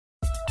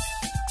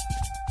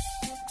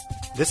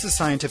This is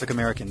Scientific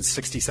American's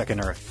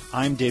 60-Second Earth.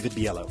 I'm David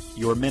Biello.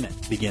 Your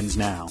minute begins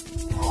now.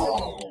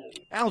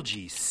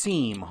 Algae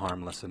seem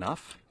harmless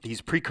enough.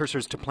 These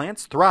precursors to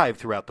plants thrive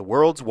throughout the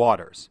world's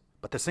waters.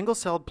 But the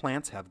single-celled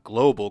plants have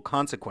global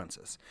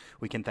consequences.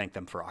 We can thank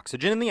them for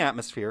oxygen in the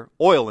atmosphere,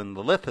 oil in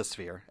the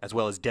lithosphere, as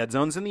well as dead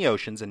zones in the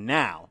oceans, and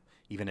now,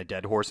 even a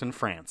dead horse in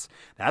France.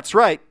 That's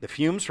right, the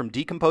fumes from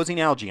decomposing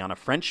algae on a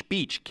French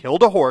beach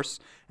killed a horse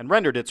and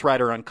rendered its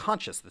rider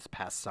unconscious this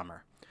past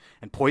summer.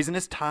 And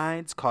poisonous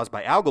tides caused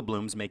by algal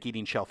blooms make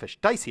eating shellfish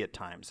dicey at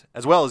times,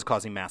 as well as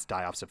causing mass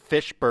die-offs of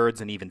fish,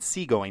 birds, and even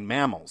seagoing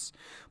mammals.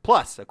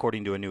 Plus,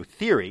 according to a new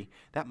theory,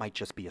 that might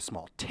just be a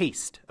small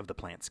taste of the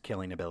plant's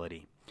killing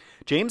ability.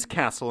 James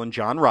Castle and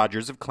John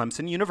Rogers of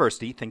Clemson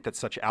University think that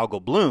such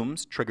algal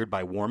blooms, triggered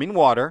by warming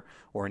water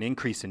or an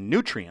increase in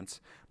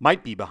nutrients,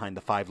 might be behind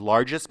the 5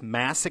 largest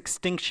mass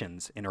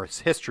extinctions in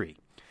Earth's history.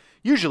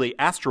 Usually,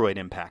 asteroid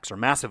impacts or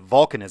massive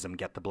volcanism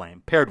get the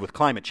blame, paired with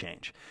climate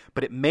change.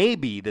 But it may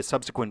be the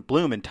subsequent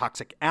bloom in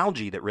toxic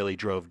algae that really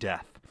drove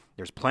death.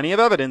 There's plenty of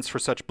evidence for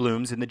such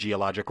blooms in the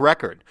geologic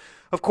record.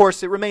 Of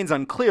course, it remains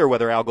unclear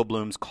whether algal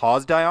blooms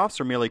caused die-offs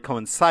or merely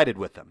coincided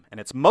with them, and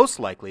it's most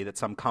likely that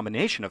some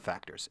combination of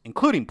factors,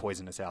 including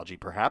poisonous algae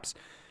perhaps,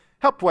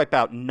 helped wipe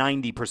out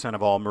 90%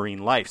 of all marine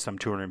life some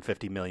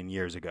 250 million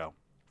years ago.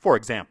 For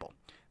example,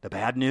 the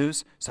bad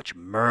news? Such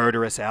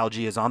murderous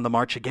algae is on the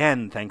march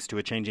again thanks to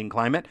a changing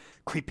climate,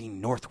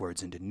 creeping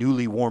northwards into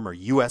newly warmer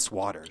U.S.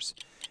 waters.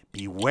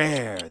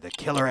 Beware the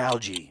killer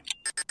algae.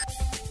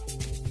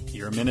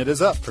 Your minute is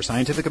up for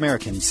Scientific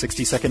American's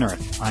 60-Second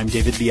Earth. I'm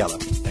David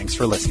Biello. Thanks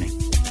for listening.